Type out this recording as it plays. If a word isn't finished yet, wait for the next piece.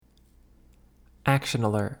Action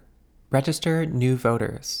alert. Register new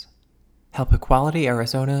voters. Help Equality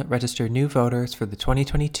Arizona register new voters for the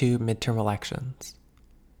 2022 midterm elections.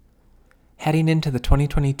 Heading into the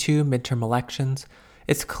 2022 midterm elections,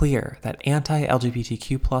 it's clear that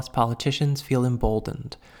anti-LGBTQ+ politicians feel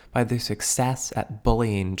emboldened by their success at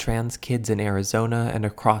bullying trans kids in Arizona and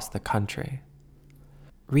across the country.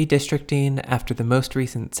 Redistricting after the most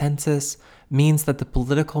recent census means that the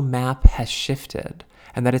political map has shifted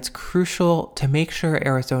and that it's crucial to make sure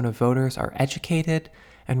Arizona voters are educated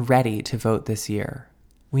and ready to vote this year.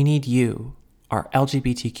 We need you, our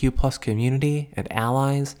LGBTQ+ community and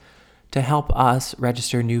allies, to help us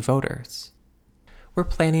register new voters. We're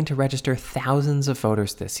planning to register thousands of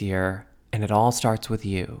voters this year, and it all starts with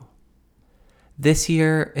you. This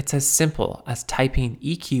year, it's as simple as typing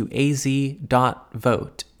eqaz.vote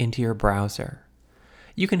into your browser.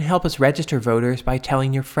 You can help us register voters by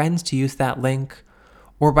telling your friends to use that link,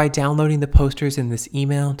 or by downloading the posters in this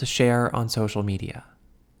email to share on social media.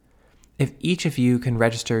 If each of you can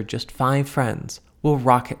register just 5 friends, we'll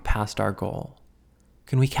rocket past our goal.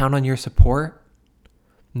 Can we count on your support?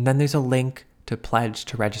 And then there's a link to pledge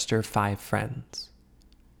to register 5 friends.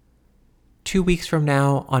 2 weeks from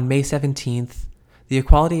now, on May 17th, the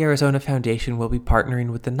Equality Arizona Foundation will be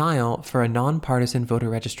partnering with the Nile for a nonpartisan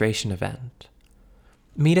voter registration event.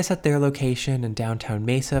 Meet us at their location in downtown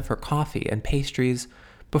Mesa for coffee and pastries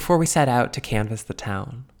before we set out to canvass the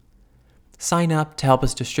town. Sign up to help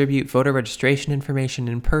us distribute voter registration information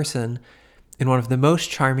in person in one of the most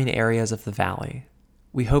charming areas of the valley.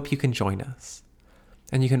 We hope you can join us.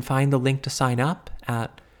 And you can find the link to sign up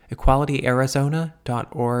at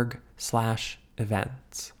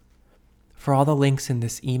equalityarizona.org/events. For all the links in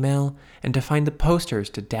this email and to find the posters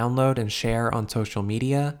to download and share on social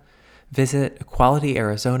media, visit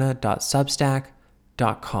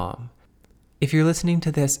equalityarizona.substack.com. If you're listening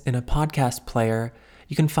to this in a podcast player,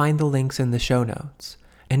 you can find the links in the show notes.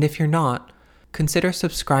 And if you're not, consider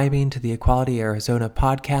subscribing to the Equality Arizona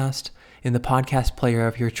podcast in the podcast player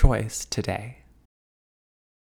of your choice today.